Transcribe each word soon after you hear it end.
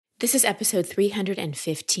This is episode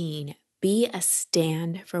 315, Be a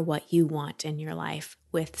Stand for What You Want in Your Life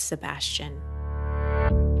with Sebastian.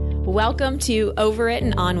 Welcome to Over It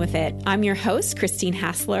and On With It. I'm your host, Christine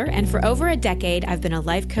Hassler, and for over a decade, I've been a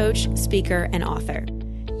life coach, speaker, and author.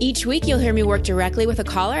 Each week, you'll hear me work directly with a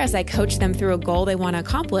caller as I coach them through a goal they want to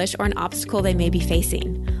accomplish or an obstacle they may be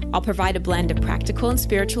facing. I'll provide a blend of practical and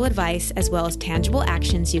spiritual advice, as well as tangible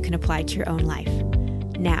actions you can apply to your own life.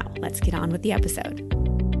 Now, let's get on with the episode.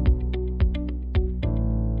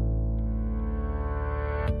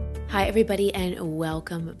 Hi, everybody, and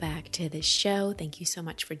welcome back to the show. Thank you so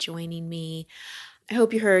much for joining me. I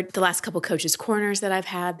hope you heard the last couple Coaches Corners that I've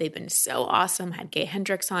had. They've been so awesome. I had Gay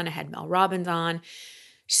Hendricks on. I had Mel Robbins on.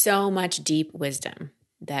 So much deep wisdom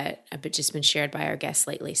that have just been shared by our guests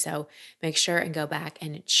lately. So make sure and go back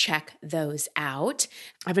and check those out.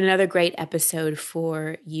 I have another great episode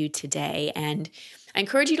for you today, and I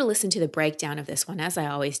encourage you to listen to the breakdown of this one, as I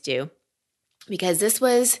always do, because this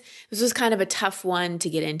was kind of a tough one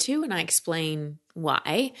to get into, and I explain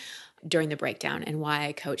why during the breakdown and why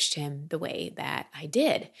I coached him the way that I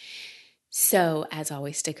did. So as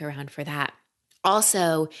always, stick around for that.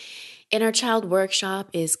 Also, Inner Child Workshop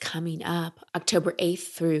is coming up October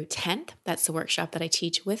 8th through 10th. That's the workshop that I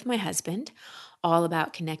teach with my husband, all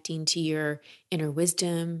about connecting to your inner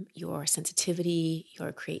wisdom, your sensitivity,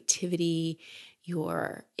 your creativity,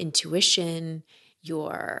 your intuition,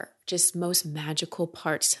 your just most magical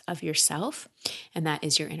parts of yourself, and that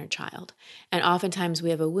is your inner child. And oftentimes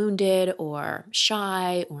we have a wounded or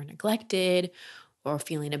shy or neglected or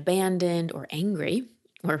feeling abandoned or angry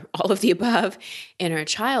or all of the above inner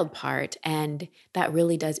child part, and that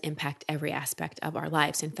really does impact every aspect of our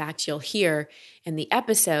lives. In fact, you'll hear in the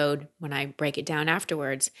episode, when I break it down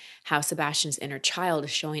afterwards, how Sebastian's inner child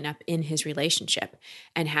is showing up in his relationship,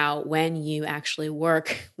 and how when you actually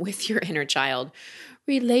work with your inner child,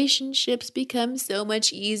 relationships become so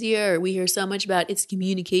much easier. We hear so much about it's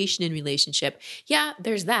communication in relationship. Yeah,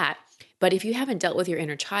 there's that. But if you haven't dealt with your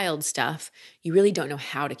inner child stuff, you really don't know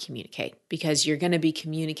how to communicate, because you're going to be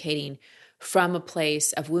communicating from a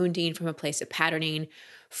place of wounding, from a place of patterning,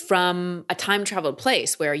 from a time-traveled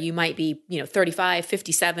place where you might be, 35,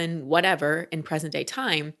 57, whatever in present day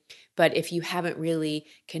time. But if you haven't really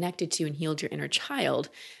connected to and healed your inner child,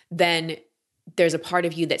 then there's a part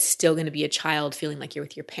of you that's still going to be a child feeling like you're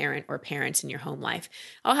with your parent or parents in your home life. It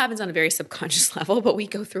all happens on a very subconscious level, but we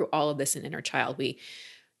go through all of this in inner child. We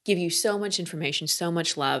give you so much information, so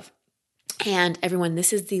much love. And everyone,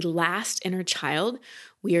 this is the last inner child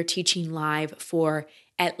we are teaching live for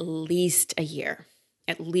at least a year.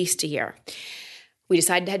 At least a year. We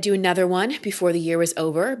decided to do another one before the year was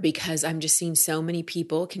over because I'm just seeing so many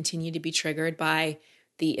people continue to be triggered by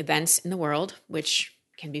the events in the world, which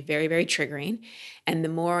can be very, very triggering. And the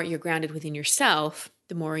more you're grounded within yourself,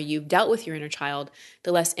 the more you've dealt with your inner child,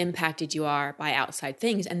 the less impacted you are by outside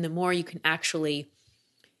things, and the more you can actually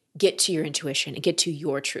get to your intuition and get to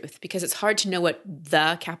your truth, because it's hard to know what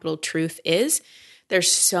the capital truth is.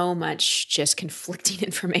 There's so much just conflicting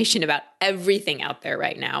information about everything out there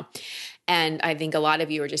right now. And I think a lot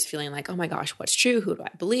of you are just feeling like, oh my gosh, what's true? Who do I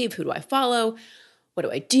believe? Who do I follow? What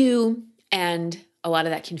do I do? And a lot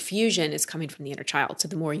of that confusion is coming from the inner child. So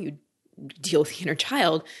the more you deal with the inner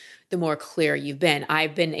child, the more clear you've been.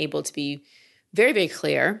 I've been able to be very, very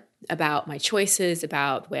clear about my choices,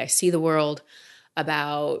 about the way I see the world,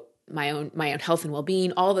 about my own health and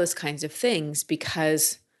well-being, all those kinds of things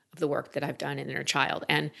because of the work that I've done in inner child.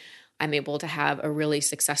 And I'm able to have a really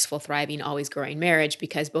successful, thriving, always growing marriage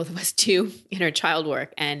because both of us do inner child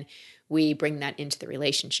work and we bring that into the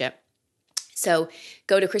relationship. So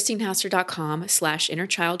go to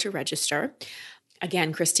christinehassler.com/innerchild to register.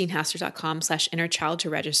 Again, christinehassler.com/innerchild to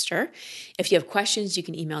register. If you have questions, you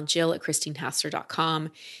can email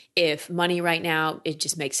Jill@christinehassler.com. If money right now, it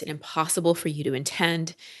just makes it impossible for you to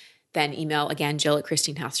attend, then email again,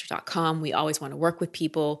 Jill@christinehassler.com. We always want to work with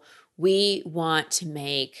people. We want to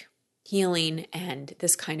make healing and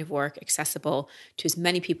this kind of work accessible to as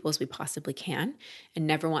many people as we possibly can, and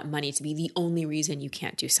never want money to be the only reason you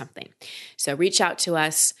can't do something. So reach out to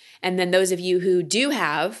us. And then those of you who do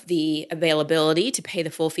have the availability to pay the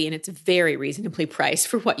full fee, and it's very reasonably priced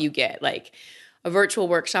for what you get, like a virtual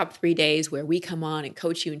workshop 3 days where we come on and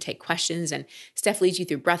coach you and take questions, and Steph leads you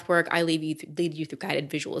through breath work. I lead you through guided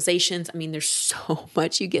visualizations. I mean, there's so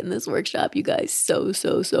much you get in this workshop, you guys, so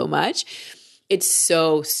much. It's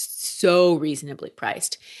so reasonably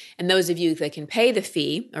priced. And those of you that can pay the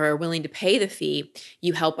fee or are willing to pay the fee,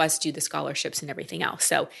 you help us do the scholarships and everything else.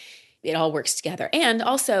 So it all works together. And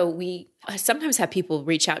also we sometimes have people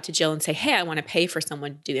reach out to Jill and say, hey, I want to pay for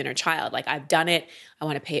someone to do inner child. Like I've done it. I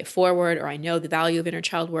want to pay it forward, or I know the value of inner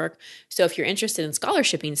child work. So if you're interested in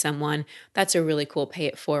scholarshiping someone, that's a really cool pay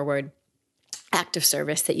it forward act of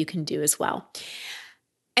service that you can do as well.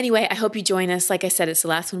 Anyway, I hope you join us. Like I said, it's the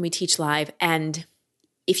last one we teach live. And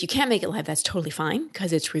if you can't make it live, that's totally fine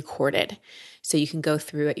because it's recorded. So you can go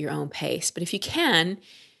through at your own pace. But if you can,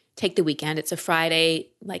 take the weekend. It's a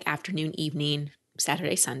Friday, like afternoon, evening,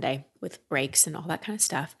 Saturday, Sunday with breaks and all that kind of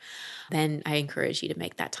stuff. Then I encourage you to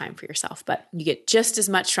make that time for yourself. But you get just as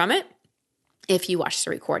much from it if you watch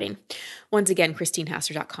the recording. Once again,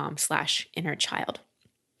 christinehassler.com/innerchild.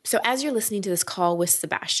 So as you're listening to this call with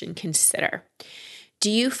Sebastian, consider, do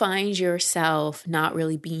you find yourself not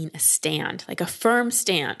really being a stand, like a firm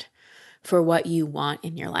stand for what you want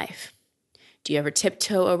in your life? Do you ever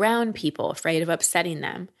tiptoe around people, afraid of upsetting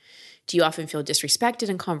them? Do you often feel disrespected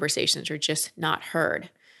in conversations or just not heard?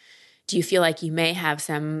 Do you feel like you may have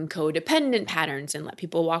some codependent patterns and let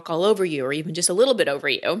people walk all over you or even just a little bit over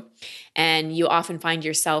you? And you often find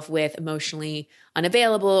yourself with emotionally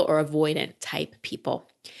unavailable or avoidant type people.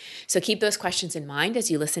 So keep those questions in mind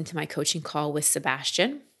as you listen to my coaching call with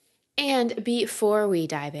Sebastian. And before we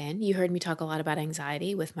dive in, you heard me talk a lot about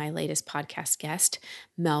anxiety with my latest podcast guest,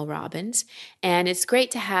 Mel Robbins. And it's great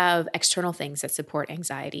to have external things that support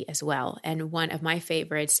anxiety as well. And one of my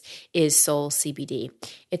favorites is Soul CBD.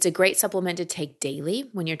 It's a great supplement to take daily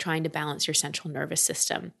when you're trying to balance your central nervous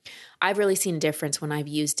system. I've really seen a difference when I've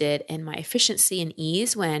used it in my efficiency and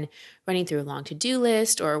ease when running through a long to-do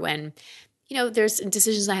list or when there's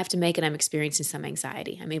decisions I have to make and I'm experiencing some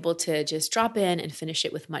anxiety. I'm able to just drop in and finish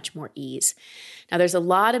it with much more ease. Now, there's a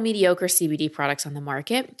lot of mediocre CBD products on the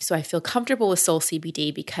market, so I feel comfortable with Soul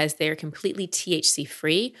CBD because they are completely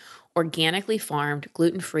THC-free, organically farmed,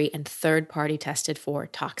 gluten-free, and third-party tested for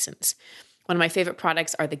toxins. One of my favorite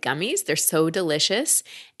products are the gummies. They're so delicious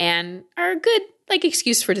and are a good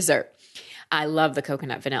excuse for dessert. I love the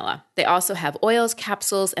coconut vanilla. They also have oils,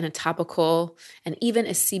 capsules, and a topical, and even a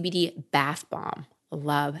CBD bath bomb.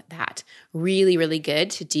 Love that. Really, really good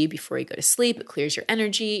to do before you go to sleep. It clears your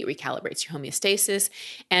energy, it recalibrates your homeostasis,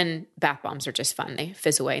 and bath bombs are just fun. They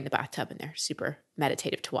fizz away in the bathtub and they're super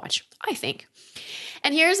meditative to watch, I think.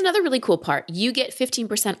 And here's another really cool part. You get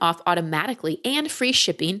 15% off automatically and free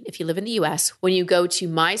shipping if you live in the US when you go to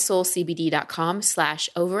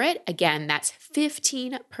mysoulcbd.com/overit. Again, that's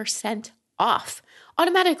 15% off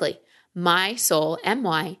automatically. MySoul,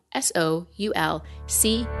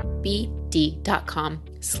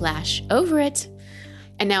 MySoulCBD.com/overit.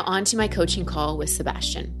 And now on to my coaching call with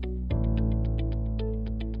Sebastian.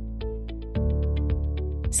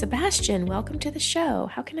 Sebastian, welcome to the show.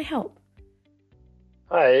 How can I help?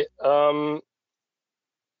 Hi.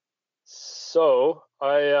 So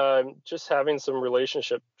I'm just having some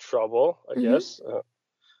relationship trouble, I guess,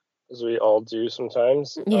 as we all do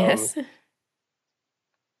sometimes. Yes.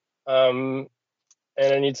 And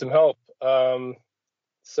I need some help.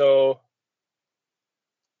 So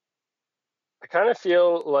I kind of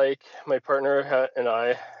feel like my partner and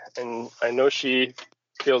I know she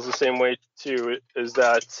feels the same way too, is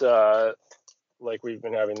that we've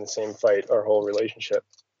been having the same fight our whole relationship.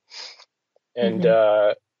 And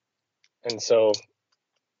so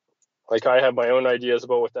I have my own ideas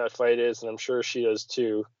about what that fight is, and I'm sure she does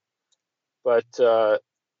too. But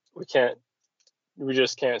we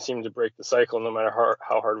just can't seem to break the cycle no matter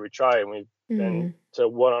how hard we try. And we've been to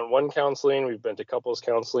one-on-one counseling. We've been to couples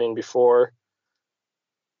counseling before.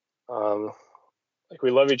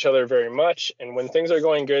 We love each other very much. And when things are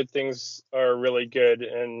going good, things are really good.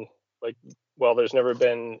 And there's never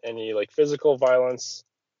been any physical violence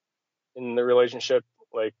in the relationship.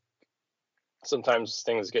 Sometimes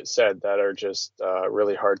things get said that are just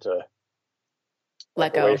really hard to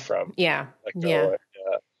let go away from. Yeah. Let go. Yeah.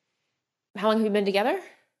 How long have you been together?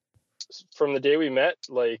 From the day we met,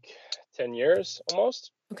 10 years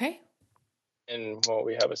almost. Okay. And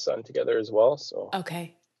we have a son together as well. So.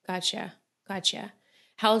 Okay. Gotcha.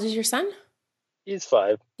 How old is your son? He's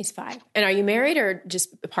 5. He's 5. And are you married or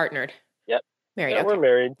just partnered? Yep. Married. Yeah, okay. We're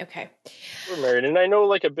married. Okay. We're married. And I know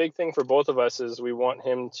a big thing for both of us is we want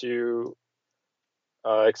him to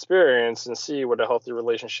experience and see what a healthy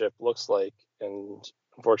relationship looks like. And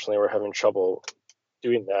unfortunately, we're having trouble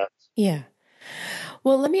doing that. Yeah.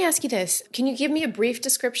 Well, let me ask you this. Can you give me a brief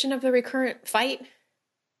description of the recurrent fight?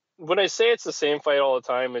 When I say it's the same fight all the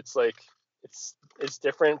time, it's it's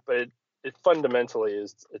different, but it fundamentally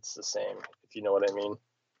it's the same, if you know what I mean.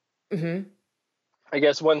 Mm-hmm. I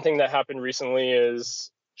guess one thing that happened recently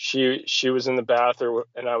is she was in the bathroom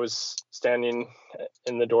and I was standing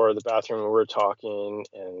in the door of the bathroom and we were talking,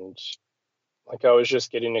 and like I was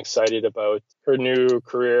just getting excited about her new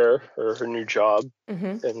career or her new job.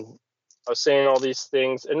 Mm-hmm. And I was saying all these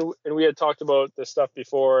things, and we had talked about this stuff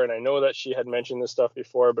before, and I know that she had mentioned this stuff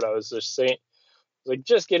before, but I was just saying, like,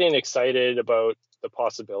 just getting excited about the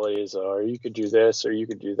possibilities, or you could do this or you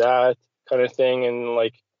could do that kind of thing.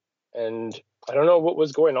 And I don't know what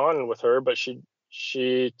was going on with her, but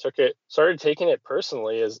she started taking it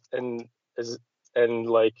personally and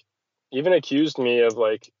like even accused me of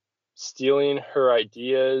like stealing her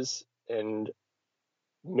ideas and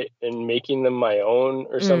making them my own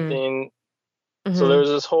or something. Mm-hmm. So there's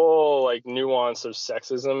this whole like nuance of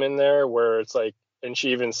sexism in there where it's like, and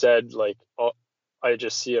she even said like, oh, I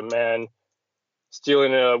just see a man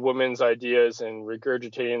stealing a woman's ideas and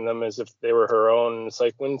regurgitating them as if they were her own. And it's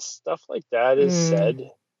like when stuff like that is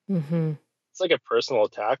said, it's like a personal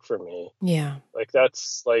attack for me. Yeah. Like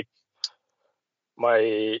that's like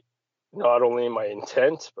not only my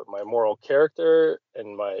intent, but my moral character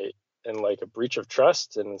and like a breach of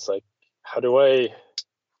trust. And it's like, how do I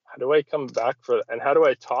come back for that? And how do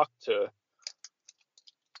I talk to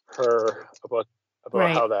her about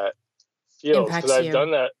Right. how that feels? Impacts Because you.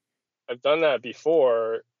 I've done that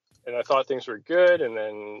before, and I thought things were good, and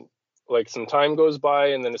then like some time goes by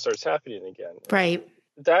and then it starts happening again. Right.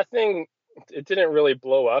 That thing, it didn't really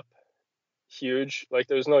blow up huge. Like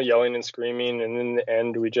there was no yelling and screaming, and in the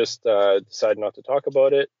end we just decided not to talk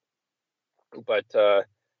about it. But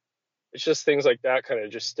it's just things like that kind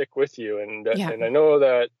of just stick with you. And I know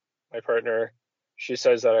that my partner, she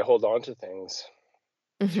says that I hold on to things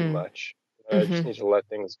too much. I just need to let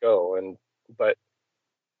things go. But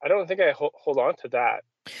I don't think I hold on to that,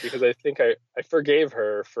 because I think I forgave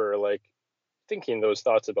her for like thinking those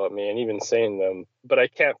thoughts about me and even saying them, but I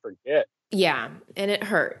can't forget. Yeah. And it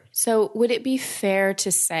hurt. So would it be fair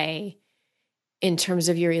to say, in terms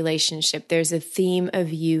of your relationship, there's a theme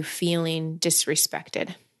of you feeling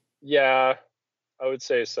disrespected? Yeah, I would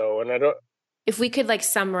say so. And I don't, if we could like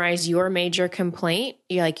summarize your major complaint,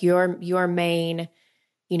 you're like your main,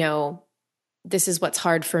 this is what's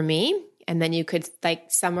hard for me. And then you could like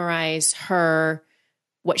summarize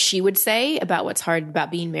what she would say about what's hard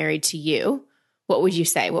about being married to you. What would you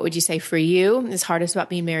say? What would you say for you is hardest about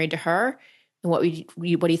being married to her? And what do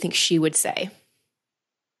you think she would say?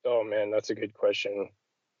 Oh man, that's a good question.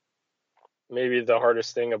 Maybe the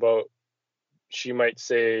hardest thing about, she might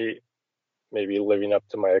say, maybe living up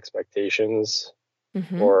to my expectations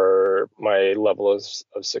or my level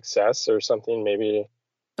of success or something, maybe.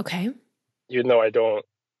 Okay. Even though I don't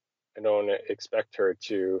expect her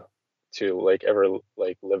to like ever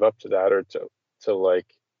like live up to that, or to like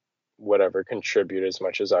whatever contribute as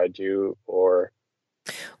much as I do. Or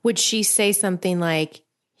would she say something like,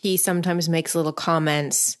 he sometimes makes little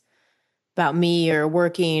comments about me or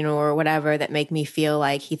working or whatever that make me feel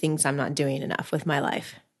like he thinks I'm not doing enough with my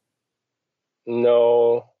life?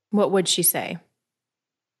 No. What would she say?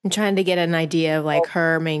 I'm trying to get an idea of like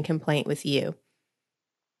her main complaint with you.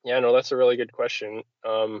 Yeah, no, that's a really good question.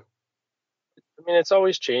 I mean, it's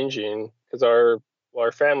always changing, because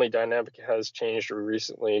our family dynamic has changed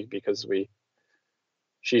recently, because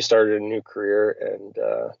she started a new career, and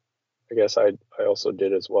I guess I also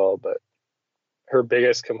did as well. But her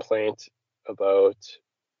biggest complaint about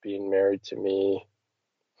being married to me,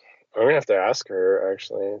 I'm gonna have to ask her,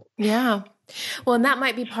 actually. Yeah. Well, and that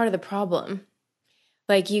might be part of the problem.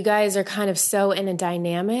 Like you guys are kind of so in a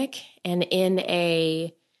dynamic and in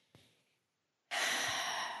a,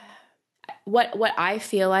 what I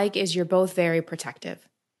feel like is you're both very protective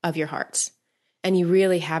of your hearts, and you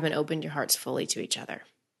really haven't opened your hearts fully to each other.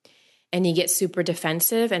 And you get super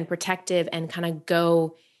defensive and protective and kind of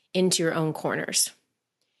go into your own corners.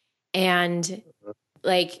 And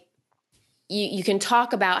like, you can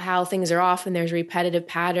talk about how things are off and there's a repetitive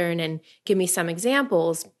pattern and give me some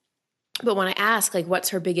examples. But when I ask, like, what's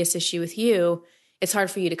her biggest issue with you, it's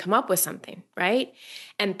hard for you to come up with something, right?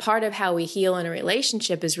 And part of how we heal in a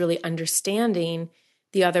relationship is really understanding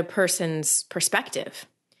the other person's perspective,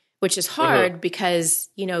 which is hard because,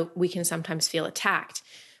 we can sometimes feel attacked.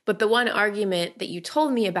 But the one argument that you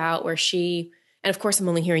told me about where she, and of course I'm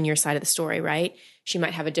only hearing your side of the story, right? She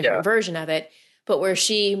might have a different version of it, but where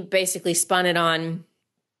she basically spun it on,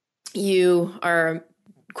 you are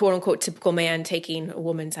quote unquote typical man taking a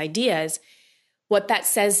woman's ideas. What that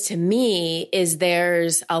says to me is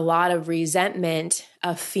there's a lot of resentment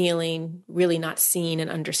of feeling really not seen and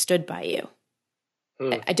understood by you.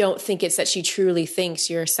 I don't think it's that she truly thinks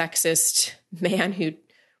you're a sexist man who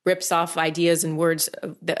rips off ideas and words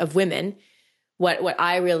of women. What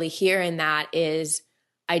I really hear in that is,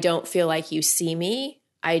 I don't feel like you see me.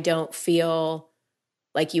 I don't feel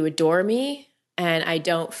like you adore me. And I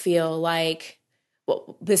don't feel like,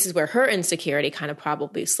 well, this is where her insecurity kind of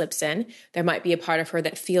probably slips in. There might be a part of her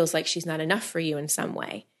that feels like she's not enough for you in some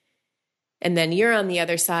way. And then you're on the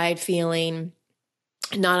other side feeling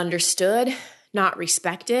not understood, not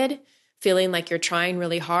respected, feeling like you're trying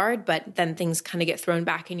really hard, but then things kind of get thrown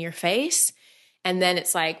back in your face. And then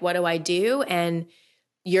it's like, what do I do? And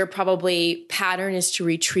your probably pattern is to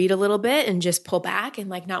retreat a little bit and just pull back and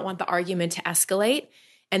like not want the argument to escalate.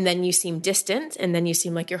 And then you seem distant, and then you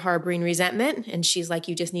seem like you're harboring resentment. And she's like,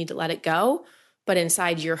 you just need to let it go. But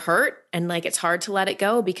inside you're hurt, and like it's hard to let it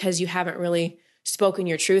go because you haven't really spoken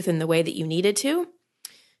your truth in the way that you needed to.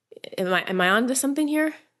 Am I on to something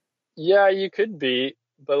here? Yeah, you could be,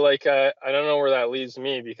 but like I don't know where that leaves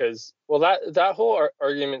me, because well, that whole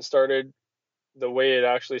argument started, the way it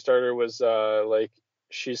actually started was like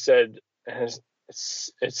she said, it's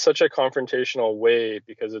such a confrontational way,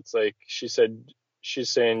 because it's like she's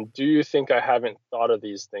saying, do you think I haven't thought of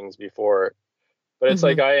these things before? But it's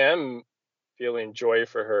like, I am feeling joy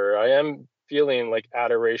for her. I am feeling like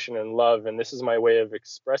adoration and love. And this is my way of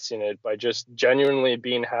expressing it, by just genuinely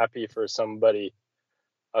being happy for somebody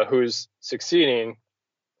who's succeeding,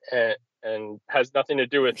 and has nothing to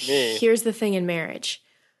do with me. Here's the thing in marriage.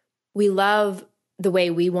 We love the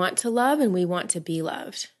way we want to love, and we want to be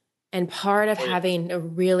loved. And part of having a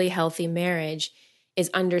really healthy marriage is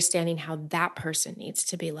understanding how that person needs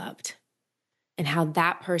to be loved and how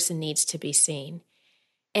that person needs to be seen.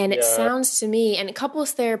 And it sounds to me, and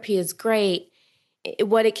couples therapy is great.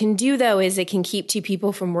 What it can do, though, is it can keep two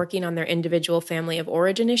people from working on their individual family of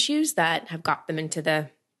origin issues that have got them into the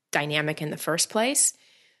dynamic in the first place.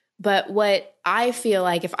 But what I feel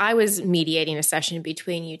like, if I was mediating a session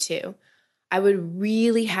between you two, I would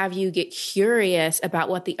really have you get curious about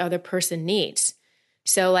what the other person needs.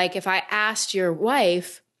 So like if I asked your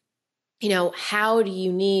wife, how do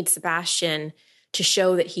you need Sebastian to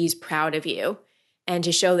show that he's proud of you and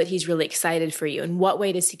to show that he's really excited for you? In what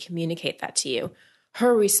way does he communicate that to you?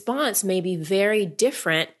 Her response may be very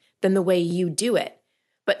different than the way you do it.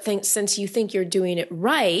 But since you think you're doing it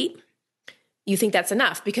right, you think that's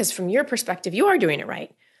enough, because from your perspective, you are doing it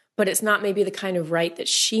right, but it's not maybe the kind of right that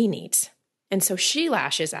she needs. And so she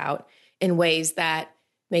lashes out in ways that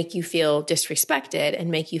make you feel disrespected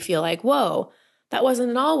and make you feel like, whoa, that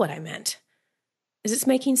wasn't at all what I meant. Is this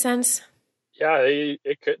making sense? Yeah,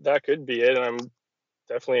 that could be it. And I'm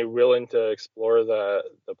definitely willing to explore the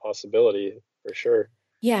possibility for sure.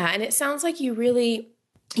 Yeah. And it sounds like you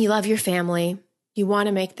love your family. You want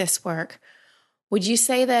to make this work. Would you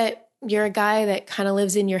say that you're a guy that kind of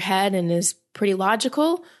lives in your head and is pretty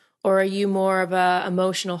logical, or are you more of a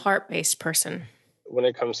emotional, heart-based person? When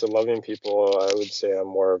it comes to loving people, I would say I'm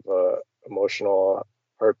more of a emotional,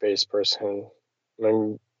 heart-based person.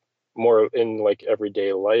 I'm more in like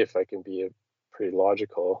everyday life, I can be a pretty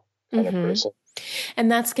logical kind of person.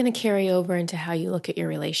 And that's going to carry over into how you look at your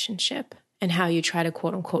relationship and how you try to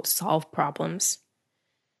quote unquote solve problems.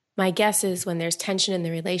 My guess is when there's tension in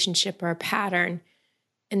the relationship or a pattern,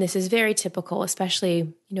 and this is very typical,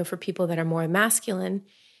 especially, for people that are more masculine,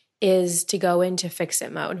 is to go into fix-it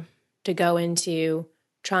mode, to go into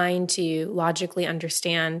trying to logically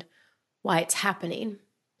understand why it's happening,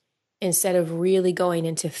 instead of really going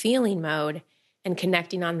into feeling mode and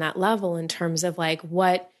connecting on that level in terms of like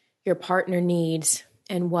what your partner needs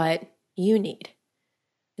and what you need.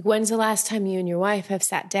 Like, when's the last time you and your wife have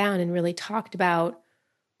sat down and really talked about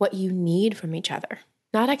what you need from each other?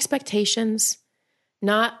 Not expectations,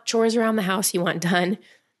 not chores around the house you want done,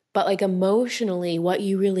 but like emotionally what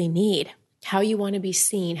you really need, how you want to be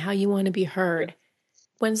seen, how you want to be heard.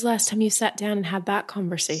 When's the last time you sat down and had that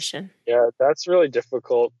conversation? Yeah, that's really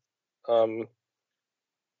difficult. Like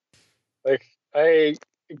I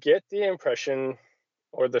get the impression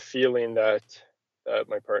or the feeling that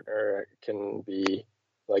my partner can be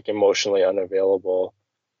like emotionally unavailable.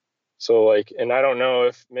 So like, and I don't know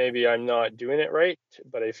if maybe I'm not doing it right,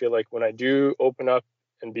 but I feel like when I do open up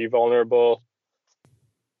and be vulnerable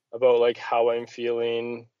about like how I'm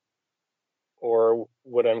feeling or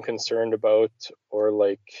what I'm concerned about, or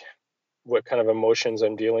like what kind of emotions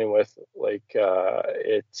I'm dealing with, like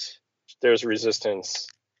there's resistance,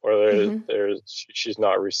 or she's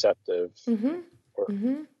not receptive,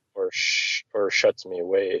 or shuts me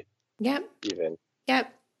away. Yep. Even.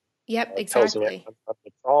 Yep. Exactly. Tells me I'm not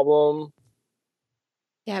the problem.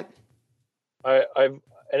 Yep.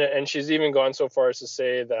 And she's even gone so far as to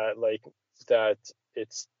say that like that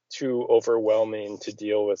it's too overwhelming to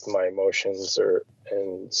deal with my emotions,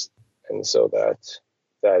 and so that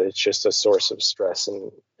it's just a source of stress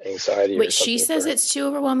and anxiety or Wait, something. she says it's too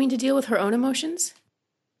overwhelming to deal with her own emotions?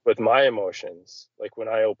 With my emotions, like when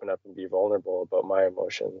I open up and be vulnerable about my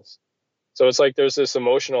emotions. So it's like there's this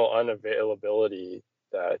emotional unavailability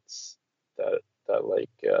that like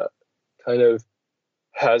kind of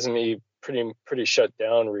has me pretty shut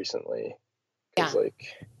down recently. Yeah.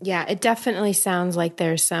 Like, yeah, it definitely sounds like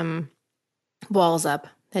there's some walls up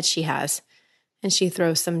that she has, and she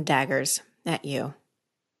throws some daggers at you.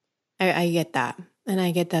 I get that. And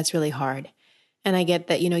I get that's really hard. And I get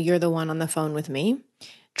that, you're the one on the phone with me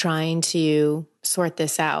trying to sort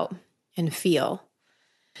this out and feel.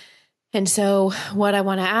 And so, what I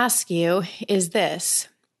want to ask you is this: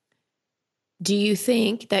 do you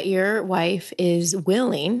think that your wife is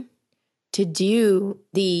willing to do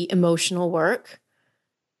the emotional work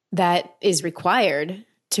that is required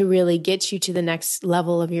to really get you to the next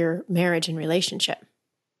level of your marriage and relationship?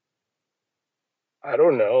 I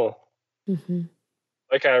don't know. Mm-hmm.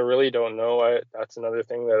 Like, I really don't know. That's another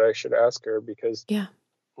thing that I should ask her, because Yeah.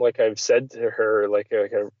 like I've said to her, like I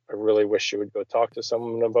really wish she would go talk to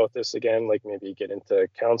someone about this again, like maybe get into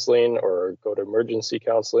counseling or go to emergency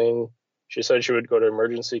counseling. She said she would go to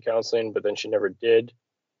emergency counseling, but then she never did.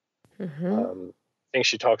 Mm-hmm. I think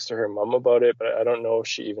she talks to her mom about it, but I don't know if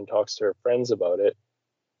she even talks to her friends about it.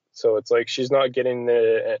 So it's like she's not getting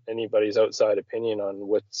anybody's outside opinion on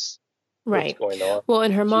what's Right. going on. Well,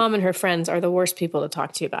 and her mom and her friends are the worst people to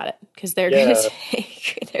talk to about it, because they're Yeah. going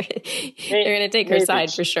to take her Maybe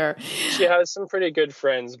side for sure. She has some pretty good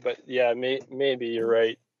friends, but yeah, maybe you're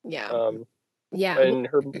right. Yeah. Yeah. And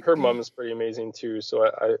her mom's pretty amazing too. So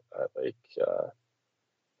I like,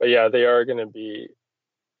 but yeah, they are going to be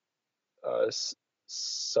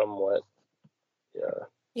somewhat, yeah.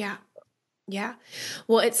 Yeah. Yeah.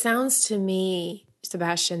 Well, it sounds to me,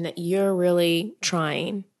 Sebastian, that you're really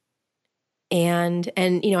trying. And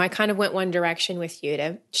I kind of went one direction with you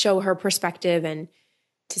to show her perspective and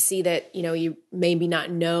to see that, you maybe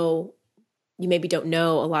don't know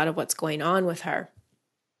a lot of what's going on with her.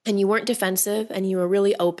 And you weren't defensive, and you were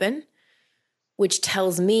really open, which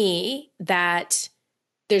tells me that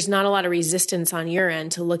there's not a lot of resistance on your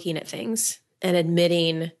end to looking at things and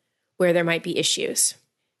admitting where there might be issues.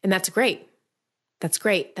 And that's great. That's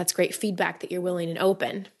great. That's great feedback that you're willing and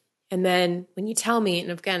open. And then when you tell me, and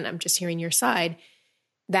again, I'm just hearing your side,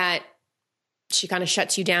 that she kind of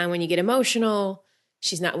shuts you down when you get emotional.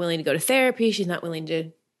 She's not willing to go to therapy. She's not willing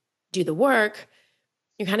to do the work.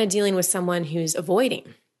 You're kind of dealing with someone who's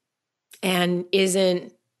avoiding and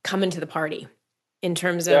isn't coming to the party in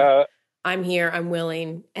terms of, I'm here, I'm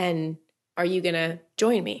willing, and are you going to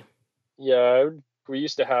join me? Yeah, we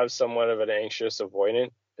used to have somewhat of an anxious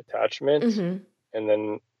avoidant attachment. Mm-hmm. And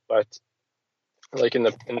then, but like in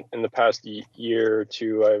the past year or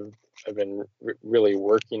two, I've been really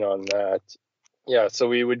working on that. Yeah, so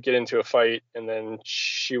we would get into a fight, and then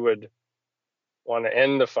she would want to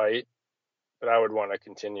end the fight, but I would want to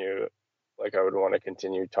continue. Like, I would want to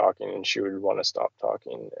continue talking, and she would want to stop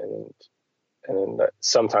talking, and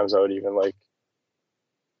sometimes I would even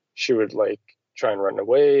she would try and run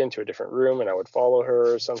away into a different room, and I would follow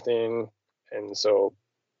her or something. And so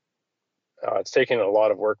it's taken a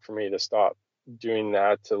lot of work for me to stop doing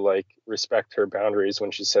that, to respect her boundaries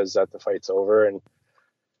when she says that the fight's over. And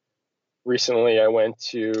recently I went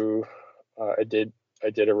to I did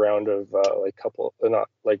a round of not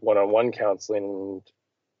one-on-one counseling, and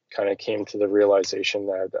kind of came to the realization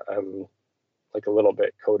that I'm a little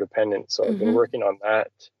bit codependent. So I've been working on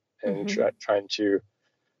that and trying to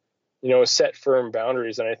set firm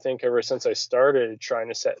boundaries. And I think ever since I started trying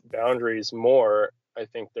to set boundaries more, I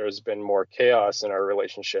think there's been more chaos in our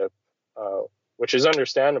relationship, which is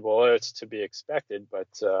understandable. It's to be expected, but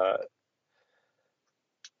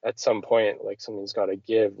at some point, something's got to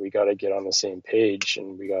give. We got to get on the same page,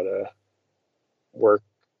 and we got to work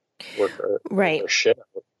our shit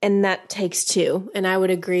out. And that takes two. And I would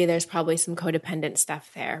agree there's probably some codependent stuff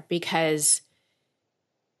there, because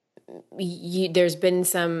there's been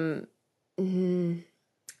some, in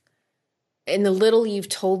the little you've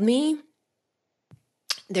told me,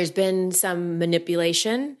 there's been some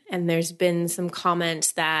manipulation, and there's been some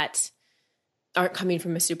comments that aren't coming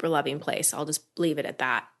from a super loving place. I'll just leave it at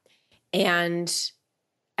that. And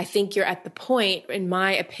I think you're at the point, in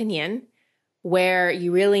my opinion, where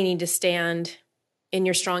you really need to stand in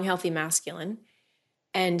your strong, healthy masculine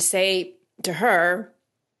and say to her,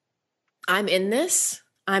 I'm in this,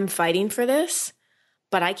 I'm fighting for this,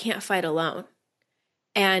 but I can't fight alone.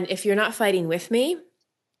 And if you're not fighting with me,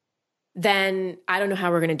 then I don't know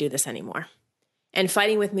how we're going to do this anymore. And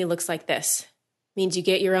fighting with me looks like this. It means you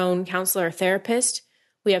get your own counselor or therapist.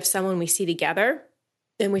 We have someone we see together.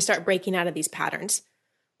 Then we start breaking out of these patterns.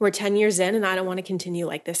 We're 10 years in and I don't want to continue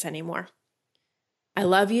like this anymore. I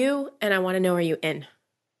love you and I want to know, are you in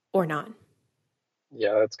or not?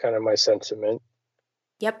 Yeah, that's kind of my sentiment.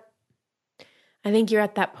 Yep. I think you're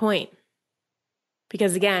at that point.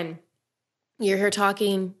 Because again, you're here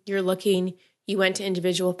talking, you're looking, you went to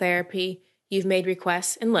individual therapy, you've made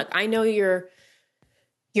requests. And look, I know you're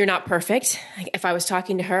not perfect. Like if I was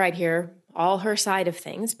talking to her, I'd hear all her side of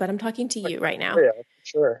things, but I'm talking to you right now. Yeah,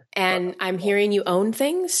 sure. And I'm hearing you own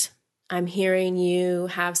things. I'm hearing you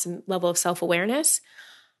have some level of self-awareness.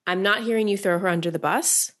 I'm not hearing you throw her under the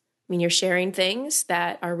bus. I mean, you're sharing things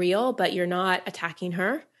that are real, but you're not attacking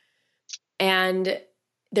her. And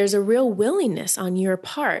there's a real willingness on your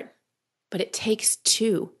part, but it takes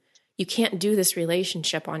two. You can't do this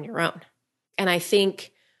relationship on your own. And I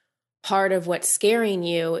think part of what's scaring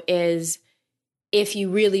you is if you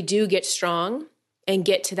really do get strong and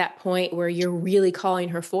get to that point where you're really calling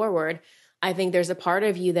her forward, I think there's a part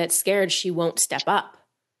of you that's scared she won't step up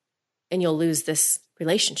and you'll lose this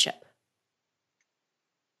relationship.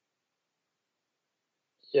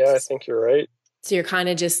 Yeah, I think you're right. So you're kind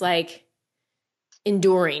of just like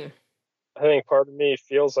enduring. I think part of me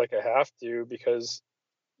feels like I have to, because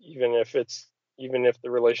even if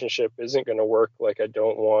the relationship isn't going to work, I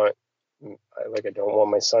don't want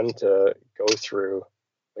my son to go through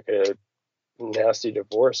like a nasty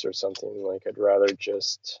divorce or something. Like I'd rather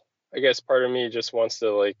just, I guess part of me just wants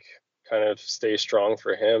to kind of stay strong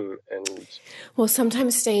for him. And well,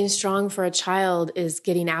 sometimes staying strong for a child is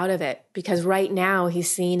getting out of it, because right now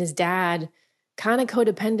he's seeing his dad kind of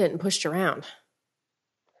codependent and pushed around.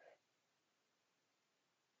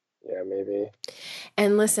 Yeah, maybe.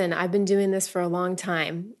 And listen, I've been doing this for a long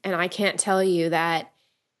time, and I can't tell you that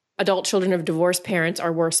adult children of divorced parents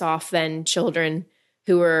are worse off than children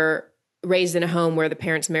who were raised in a home where the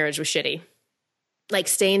parents' marriage was shitty. Like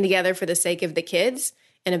staying together for the sake of the kids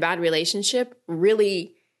in a bad relationship,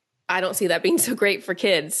 really, I don't see that being so great for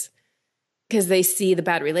kids, because they see the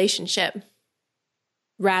bad relationship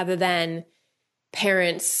rather than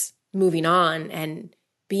parents moving on and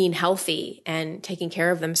being healthy and taking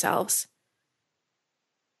care of themselves.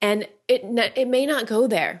 And it may not go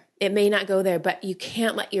there. It may not go there, but you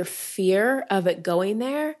can't let your fear of it going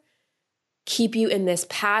there keep you in this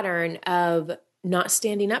pattern of not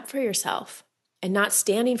standing up for yourself and not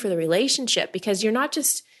standing for the relationship, because you're not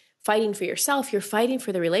just fighting for yourself, you're fighting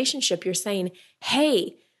for the relationship. You're saying,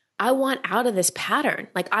 hey, I want out of this pattern.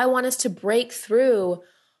 Like I want us to break through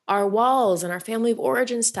our walls and our family of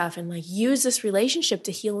origin stuff and use this relationship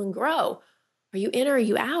to heal and grow. Are you in or are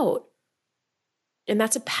you out? And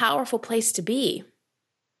that's a powerful place to be.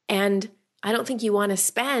 And I don't think you want to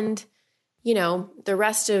spend, the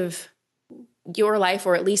rest of your life,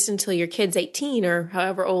 or at least until your kid's 18 or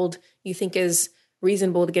however old you think is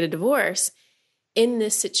reasonable to get a divorce, in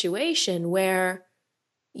this situation where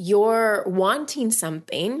you're wanting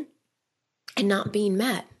something and not being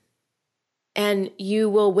met. And you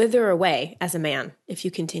will wither away as a man if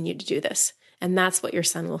you continue to do this. And that's what your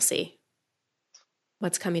son will see.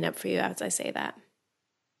 What's coming up for you as I say that?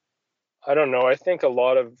 I don't know. I think a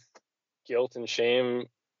lot of guilt and shame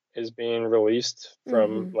is being released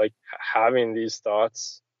from having these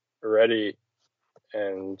thoughts already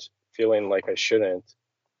and feeling like I shouldn't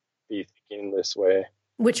be thinking this way.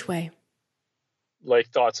 Which way? Like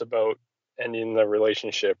thoughts about ending the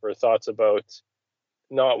relationship, or thoughts about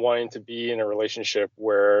not wanting to be in a relationship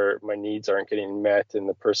where my needs aren't getting met and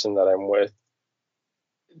the person that I'm with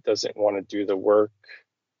doesn't want to do the work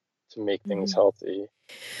to make things healthy.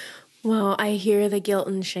 Well, I hear the guilt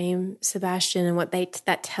and shame, Sebastian, and what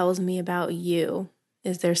that tells me about you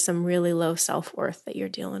is there's some really low self-worth that you're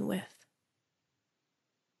dealing with.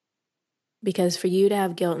 Because for you to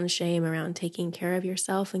have guilt and shame around taking care of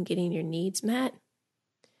yourself and getting your needs met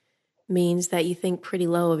means that you think pretty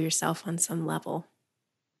low of yourself on some level.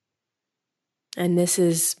 And this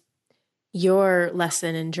is your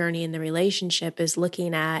lesson and journey in the relationship, is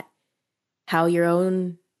looking at how your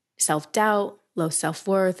own self-doubt, low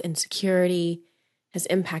self-worth, insecurity has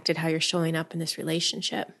impacted how you're showing up in this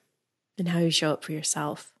relationship and how you show up for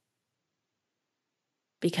yourself.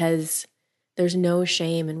 Because there's no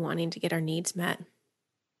shame in wanting to get our needs met.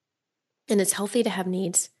 And it's healthy to have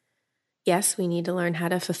needs. Yes, we need to learn how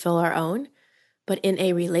to fulfill our own, but in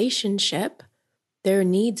a relationship, there are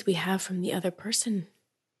needs we have from the other person,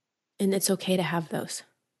 and it's okay to have those.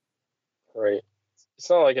 Right. It's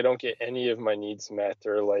not like I don't get any of my needs met,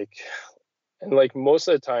 or most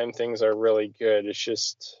of the time things are really good. It's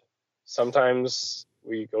just sometimes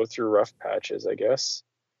we go through rough patches, I guess.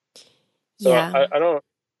 So yeah. I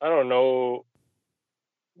don't know.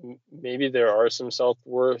 Maybe there are some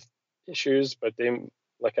self-worth issues, but they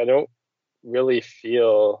like I don't really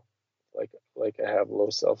feel like I have low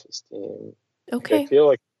self-esteem. Okay. Like, I feel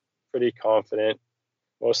like pretty confident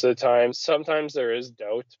most of the time. Sometimes there is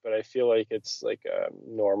doubt, but I feel like it's like a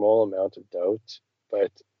normal amount of doubt.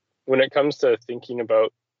 But when it comes to thinking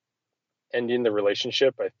about ending the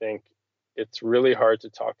relationship, I think it's really hard to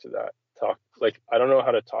talk like I don't know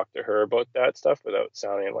how to talk to her about that stuff without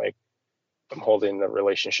sounding like I'm holding the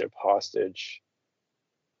relationship hostage.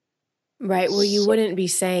 Right. Well, you wouldn't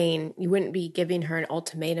be giving her an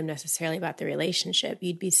ultimatum necessarily about the relationship.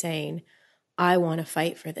 You'd be saying, I want to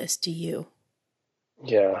fight for this. Do you?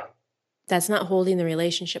 Yeah. That's not holding the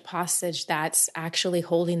relationship hostage. That's actually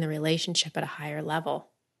holding the relationship at a higher level.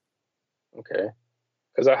 Okay.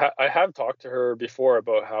 Because I have talked to her before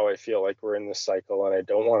about how I feel like we're in this cycle and I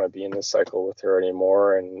don't want to be in this cycle with her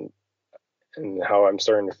anymore, and how I'm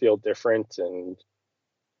starting to feel different, and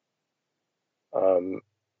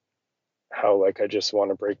how like I just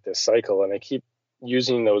want to break this cycle. And I keep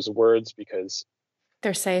using those words because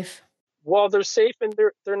they're safe. Well, they're safe and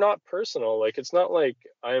they're not personal. Like, it's not like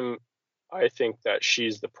I think that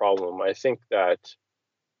she's the problem. I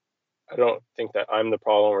don't think that I'm the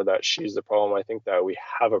problem or that she's the problem. I think that we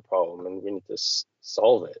have a problem and we need to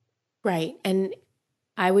solve it. Right. And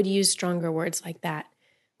I would use stronger words like that.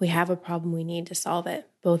 We have a problem. We need to solve it.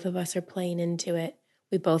 Both of us are playing into it.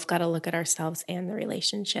 We both got to look at ourselves and the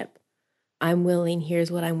relationship. I'm willing.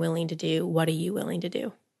 Here's what I'm willing to do. What are you willing to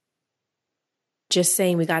do? Just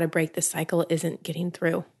saying we got to break the cycle isn't getting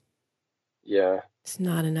through. Yeah. It's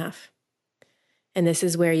not enough. And this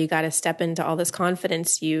is where you got to step into all this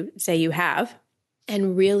confidence you say you have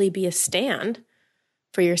and really be a stand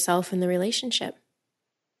for yourself in the relationship.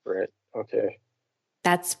 Right. Okay.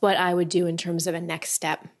 That's what I would do in terms of a next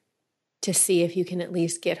step, to see if you can at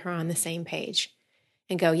least get her on the same page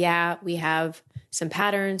and go, yeah, we have some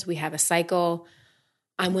patterns. We have a cycle.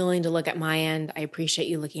 I'm willing to look at my end. I appreciate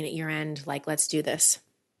you looking at your end. Like, let's do this.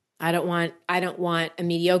 I don't want a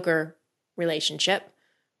mediocre relationship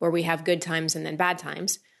where we have good times and then bad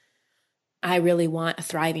times. I really want a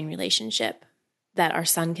thriving relationship that our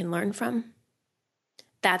son can learn from.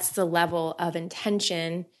 That's the level of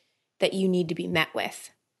intention that you need to be met with.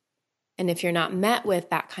 And if you're not met with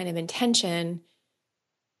that kind of intention,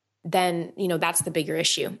 then, that's the bigger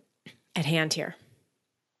issue at hand here.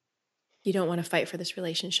 You don't want to fight for this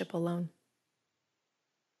relationship alone.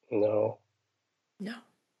 No.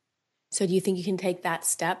 So do you think you can take that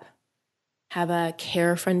step? Have a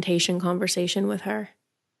carefrontation conversation with her?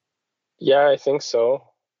 Yeah, I think so.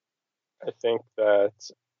 I think that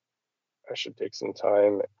I should take some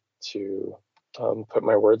time to put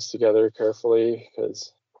my words together carefully,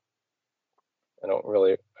 because I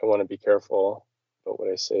want to be careful about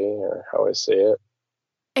what I say or how I say it.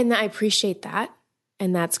 And I appreciate that.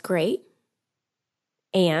 And that's great.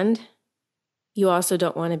 And you also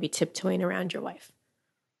don't want to be tiptoeing around your wife.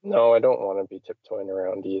 No, I don't want to be tiptoeing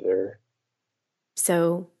around either.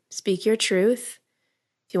 So speak your truth.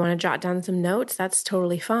 If you want to jot down some notes, that's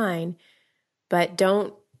totally fine. But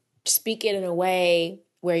don't speak it in a way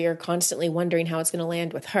where you're constantly wondering how it's going to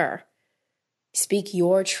land with her. Speak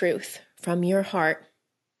your truth from your heart,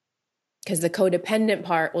 because the codependent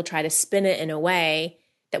part will try to spin it in a way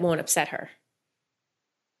that won't upset her.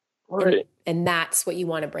 Right. And that's what you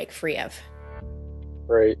want to break free of.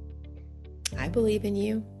 Right. I believe in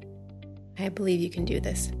you. I believe you can do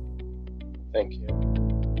this. Thank you.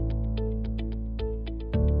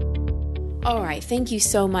 All right. Thank you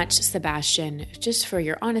so much, Sebastian, just for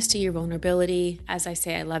your honesty, your vulnerability. As I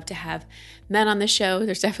say, I love to have men on the show.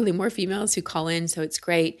 There's definitely more females who call in, so it's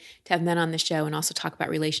great to have men on the show and also talk about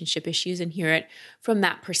relationship issues and hear it from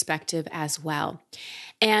that perspective as well.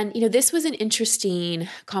 And, this was an interesting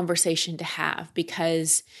conversation to have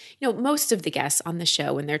because, most of the guests on the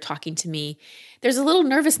show, when they're talking to me, there's a little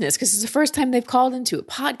nervousness because it's the first time they've called into a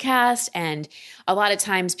podcast. And a lot of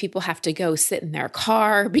times people have to go sit in their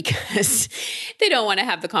car because they don't want to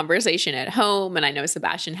have the conversation at home. And I know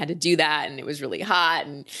Sebastian had to do that and it was really hot.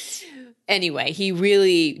 And anyway, he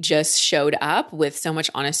really just showed up with so much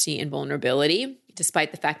honesty and vulnerability, despite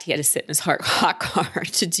the fact he had to sit in his hot car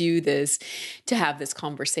to do this, to have this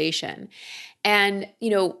conversation. And,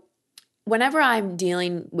 whenever I'm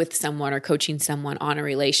dealing with someone or coaching someone on a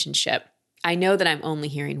relationship, I know that I'm only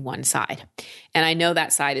hearing one side. And I know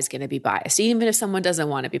that side is going to be biased, even if someone doesn't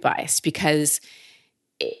want to be biased, because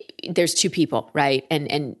there's two people, right?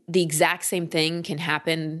 And the exact same thing can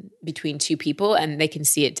happen between two people and they can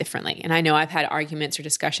see it differently. And I know I've had arguments or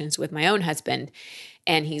discussions with my own husband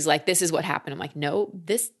and he's like, this is what happened. I'm like, no,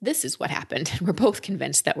 this is what happened. We're both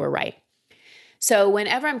convinced that we're right. So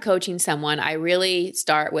whenever I'm coaching someone, I really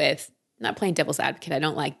start with not playing devil's advocate, I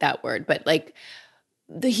don't like that word, but like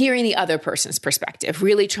the hearing the other person's perspective,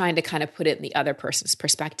 really trying to kind of put it in the other person's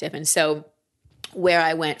perspective. And so where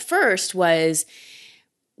I went first was,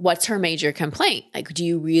 what's her major complaint? Like, do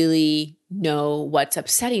you really know what's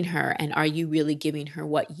upsetting her? And are you really giving her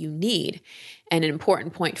what you need? And an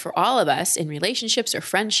important point for all of us in relationships or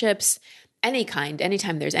friendships, any kind,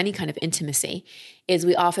 anytime there's any kind of intimacy, is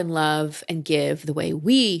we often love and give the way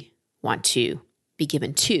we want to be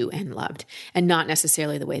given to and loved, and not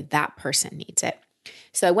necessarily the way that person needs it.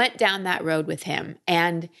 So I went down that road with him,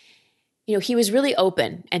 and he was really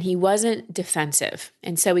open and he wasn't defensive.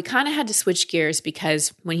 And so we kind of had to switch gears,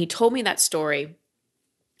 because when he told me that story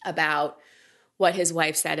about what his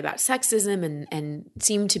wife said about sexism and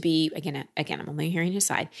seemed to be, again, I'm only hearing his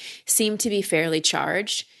side, seemed to be fairly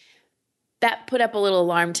charged, that put up a little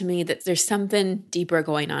alarm to me that there's something deeper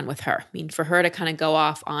going on with her. I mean, for her to kind of go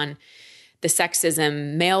off on the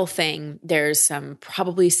sexism male thing, there's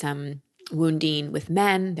probably some wounding with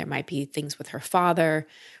men. There might be things with her father,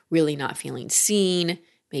 really not feeling seen,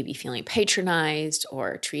 maybe feeling patronized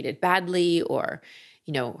or treated badly, or,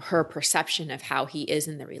 her perception of how he is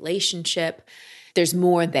in the relationship. There's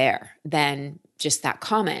more there than just that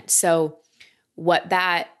comment. So what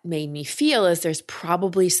that made me feel is there's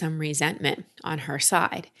probably some resentment on her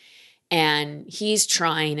side. And he's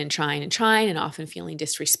trying and trying and trying and often feeling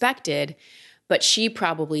disrespected, but she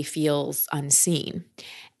probably feels unseen.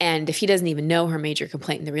 And if he doesn't even know her major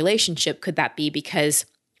complaint in the relationship, could that be because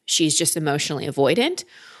she's just emotionally avoidant?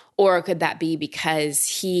 Or could that be because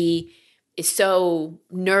he is so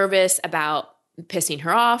nervous about pissing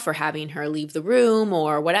her off or having her leave the room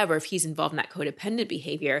or whatever, if he's involved in that codependent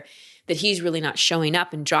behavior, that he's really not showing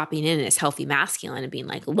up and dropping in as healthy masculine and being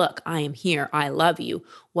like, look, I am here. I love you.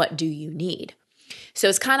 What do you need? So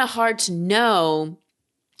it's kind of hard to know,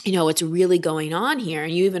 what's really going on here.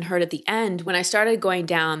 And you even heard at the end when I started going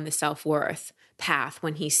down the self-worth path,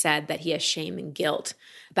 when he said that he has shame and guilt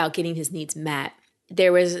about getting his needs met,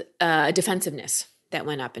 there was a defensiveness that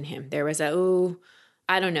went up in him. There was I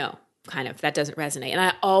don't know, kind of, that doesn't resonate. And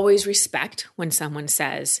I always respect when someone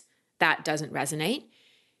says that doesn't resonate.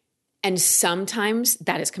 And sometimes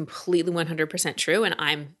that is completely 100% true, and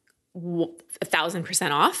I'm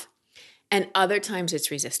 1,000% off. And other times it's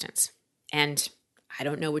resistance. And I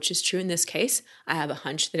don't know which is true in this case. I have a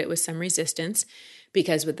hunch that it was some resistance,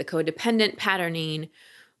 because with the codependent patterning,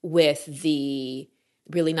 with the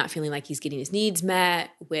really not feeling like he's getting his needs met,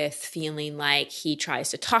 with feeling like he tries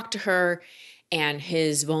to talk to her and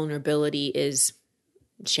his vulnerability is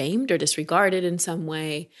shamed or disregarded in some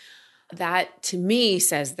way, that to me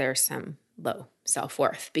says there's some low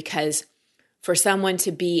self-worth. Because for someone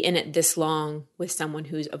to be in it this long with someone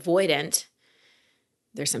who's avoidant,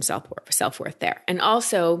 there's some self-worth there. And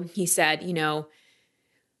also he said,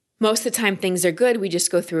 most of the time things are good. We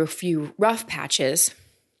just go through a few rough patches.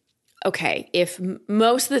 Okay, if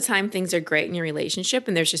most of the time things are great in your relationship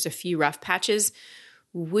and there's just a few rough patches,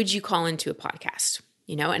 would you call into a podcast?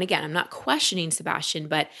 And again, I'm not questioning Sebastian,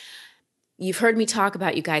 but you've heard me talk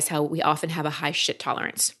about, you guys, how we often have a high shit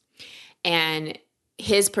tolerance. And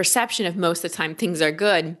his perception of most of the time things are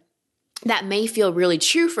good, that may feel really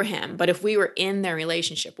true for him. But if we were in their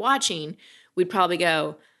relationship watching, we'd probably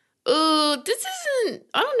go, oh,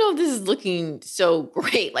 I don't know if this is looking so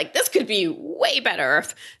great. Like, this could be way better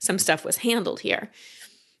if some stuff was handled here.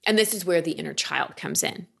 And this is where the inner child comes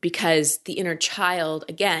in, because the inner child,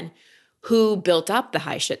 again, who built up the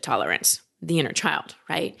high shit tolerance? The inner child,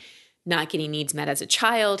 right? Not getting needs met as a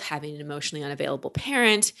child, having an emotionally unavailable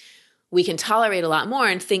parent. We can tolerate a lot more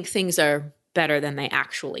and think things are better than they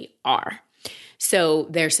actually are. So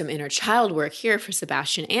there's some inner child work here for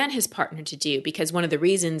Sebastian and his partner to do, because one of the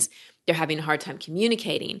reasons they're having a hard time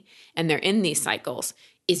communicating and they're in these cycles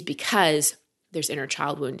is because there's inner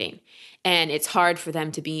child wounding. And it's hard for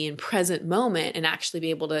them to be in present moment and actually be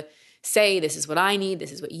able to say, this is what I need,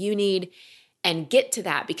 this is what you need, and get to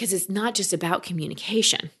that, because it's not just about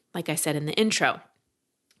communication. Like I said in the intro,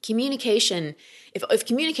 communication, if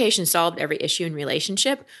communication solved every issue in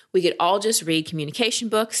relationship, we could all just read communication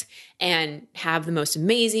books and have the most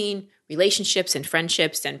amazing relationships and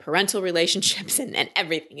friendships and parental relationships and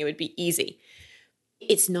everything. It would be easy.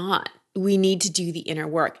 It's not. We need to do the inner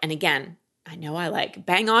work. And again, I know I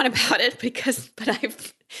bang on about it but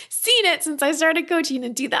I've seen it since I started coaching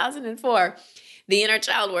in 2004. The inner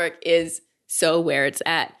child work is so where it's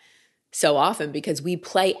at so often, because we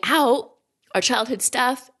play out our childhood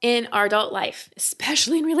stuff in our adult life,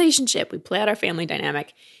 especially in relationship. We play out our family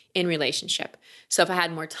dynamic in relationship. So if I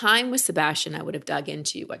had more time with Sebastian, I would have dug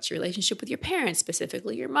into what's your relationship with your parents,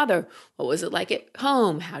 specifically your mother. What was it like at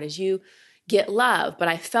home? How did you get love. But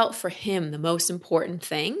I felt for him the most important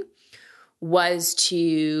thing was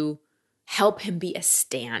to help him be a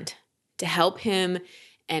stand, to help him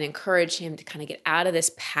and encourage him to kind of get out of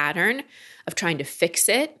this pattern of trying to fix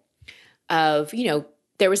it, of,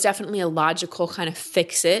 there was definitely a logical kind of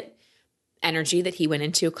fix it energy that he went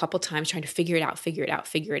into a couple times, trying to figure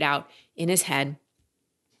it out in his head.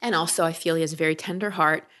 And also I feel he has a very tender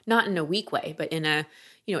heart, not in a weak way, but in a,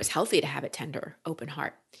 it's healthy to have a tender, open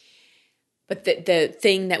heart. But the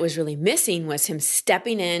thing that was really missing was him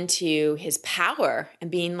stepping into his power and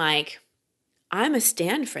being like, I'm a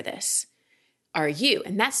stand for this. Are you?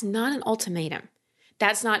 And that's not an ultimatum.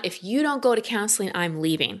 That's not, if you don't go to counseling, I'm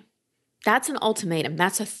leaving. That's an ultimatum.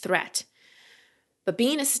 That's a threat. But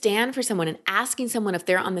being a stand for someone and asking someone if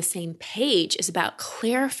they're on the same page is about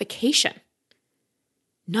clarification,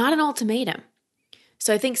 not an ultimatum.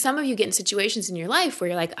 So I think some of you get in situations in your life where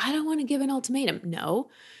you're like, I don't want to give an ultimatum. No,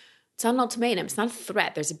 it's not an ultimatum. It's not a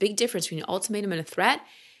threat. There's a big difference between an ultimatum and a threat,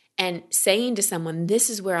 and saying to someone, this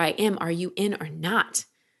is where I am. Are you in or not?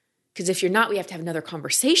 Because if you're not, we have to have another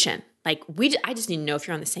conversation. Like I just need to know if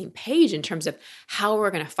you're on the same page in terms of how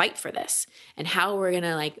we're going to fight for this and how we're going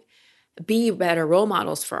to be better role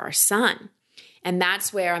models for our son. And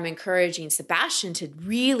that's where I'm encouraging Sebastian to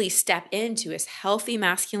really step into his healthy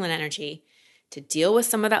masculine energy to deal with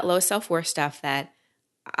some of that low self-worth stuff that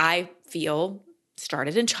I feel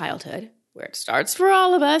started in childhood, where it starts for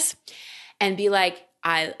all of us, and be like,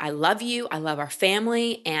 I love you, I love our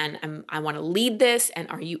family, and I want to lead this, and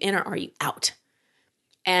are you in or are you out?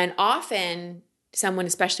 And often someone,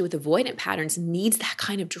 especially with avoidant patterns, needs that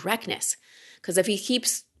kind of directness, because if he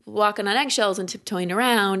keeps walking on eggshells and tiptoeing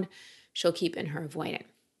around, she'll keep in her avoidant.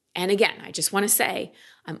 And again, I just want to say,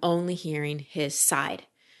 I'm only hearing his side.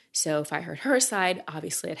 So if I heard her side,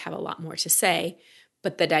 obviously I'd have a lot more to say,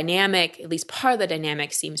 but the dynamic, at least part of the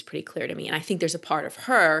dynamic, seems pretty clear to me. And I think there's a part of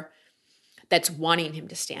her that's wanting him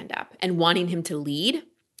to stand up and wanting him to lead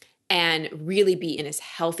and really be in his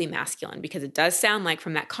healthy masculine, because it does sound like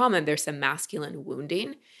from that comment, there's some masculine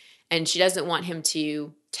wounding, and she doesn't want him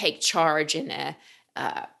to take charge in a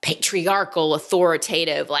patriarchal,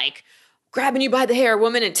 authoritative, like grabbing you by the hair,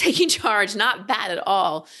 woman, and taking charge. Not that at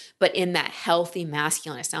all, but in that healthy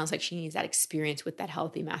masculine. It sounds like she needs that experience with that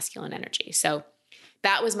healthy masculine energy. So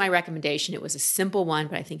that was my recommendation. It was a simple one,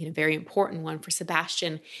 but I think a very important one for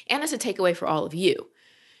Sebastian, and as a takeaway for all of you.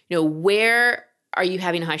 Where are you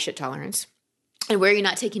having a high shit tolerance, and where are you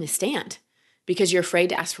not taking a stand because you're afraid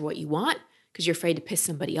to ask for what you want, because you're afraid to piss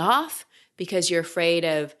somebody off, because you're afraid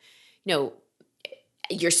of,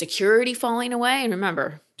 your security falling away. And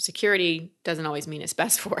remember, security doesn't always mean it's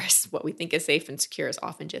best for us. What we think is safe and secure is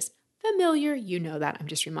often just familiar. You know that. I'm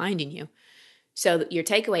just reminding you. So your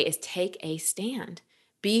takeaway is take a stand.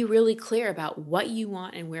 Be really clear about what you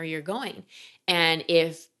want and where you're going. And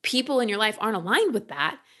if people in your life aren't aligned with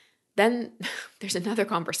that, then there's another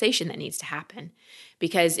conversation that needs to happen.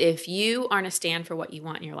 Because if you aren't a stand for what you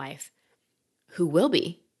want in your life, who will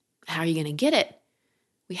be? How are you going to get it?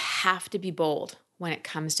 We have to be bold when it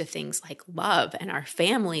comes to things like love and our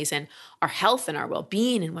families and our health and our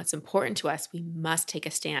well-being and what's important to us. We must take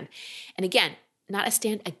a stand. And again, not a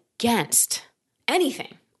stand against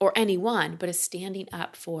anything or anyone, but a standing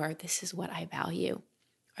up for, this is what I value.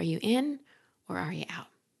 Are you in or are you out?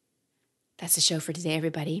 That's the show for today,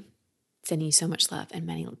 everybody. Sending you so much love and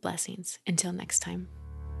many blessings. Until next time.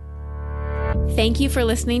 Thank you for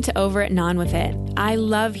listening to Over It and On With It. I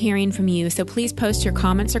love hearing from you, so please post your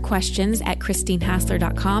comments or questions at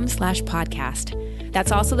christinehassler.com/podcast.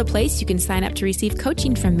 That's also the place you can sign up to receive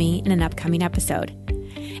coaching from me in an upcoming episode.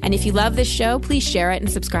 And if you love this show, please share it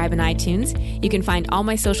and subscribe in iTunes. You can find all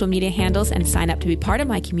my social media handles and sign up to be part of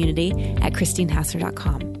my community at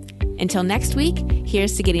christinehassler.com. Until next week,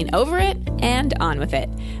 here's to getting over it and on with it.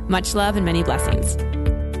 Much love and many blessings.